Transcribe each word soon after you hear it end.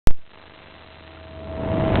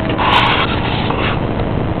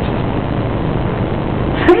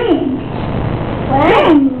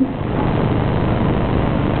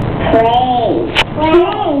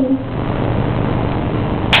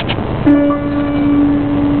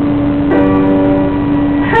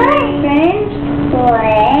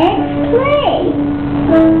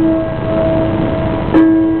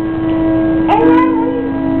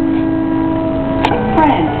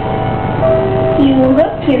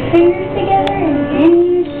your fingers together and then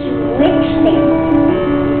you switch them.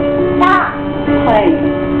 Stop. Play.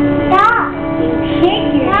 Stop. You shake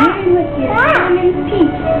your hand with your thumb and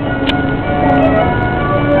feet.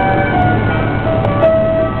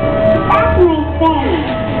 That's my face.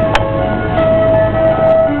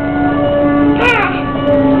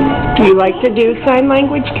 Do you like to do sign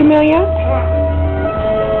language, Camellia?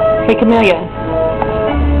 Hey, Camellia.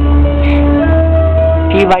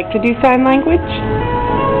 Do you like to do sign language?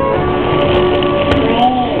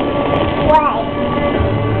 Wait.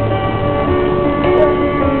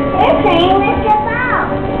 They're playing with the ball.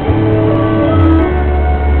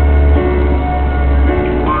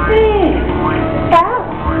 Ball.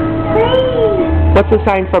 Please. What's the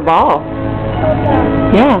sign for ball?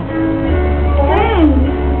 Yeah.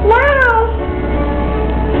 No.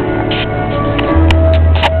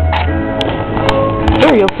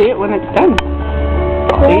 Sure, you'll see it when it's done.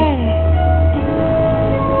 See?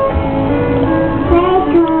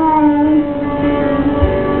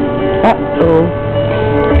 Uh-oh.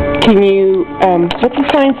 Can you, what's the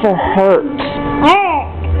sign for hurt? Hurt.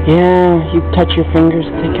 Yeah, you touch your fingers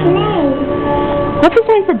together. What's the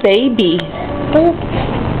sign for baby?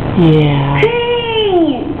 Yeah.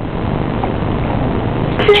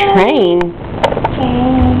 Train?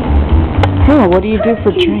 Huh, what do you do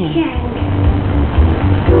for train?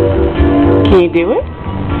 Can you do it?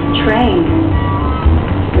 Train.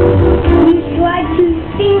 You slide two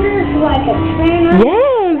fingers like a train.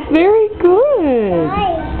 Yes, very good.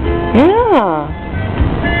 Yeah.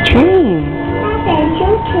 Train.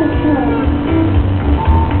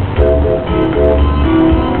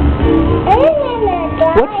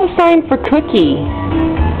 What's the sign for cookie?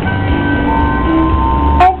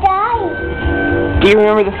 Do you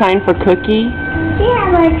remember the sign for cookie?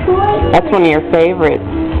 Yeah, my toy. That's one of your favorites.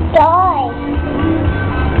 Die.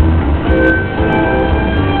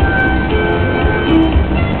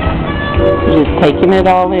 You're just taking it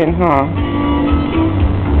all in, huh?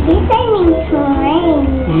 He's saying train.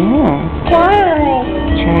 Yeah. Train.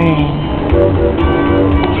 Train.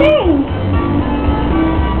 Train.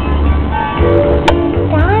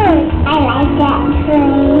 I like that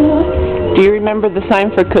train. Do you remember the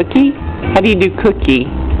sign for cookie? How do you do cookie?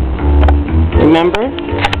 Remember?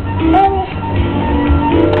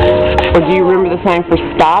 Or do you remember the sign for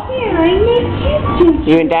stop?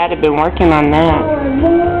 You and Dad have been working on that.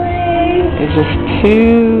 It's just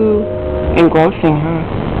too engrossing, huh?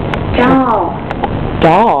 Doll.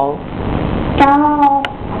 Doll? Doll.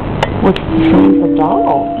 What's the sign for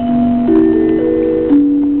doll?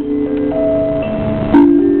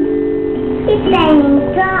 He's saying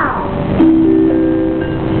doll.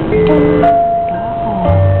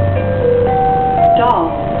 Doll.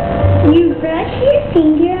 You brush your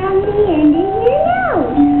finger on the end of your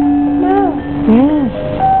nose. No. Yes.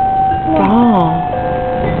 Doll.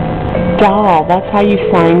 Doll. That's how you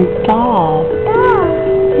sign doll. Doll.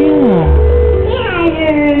 Yeah. Yeah,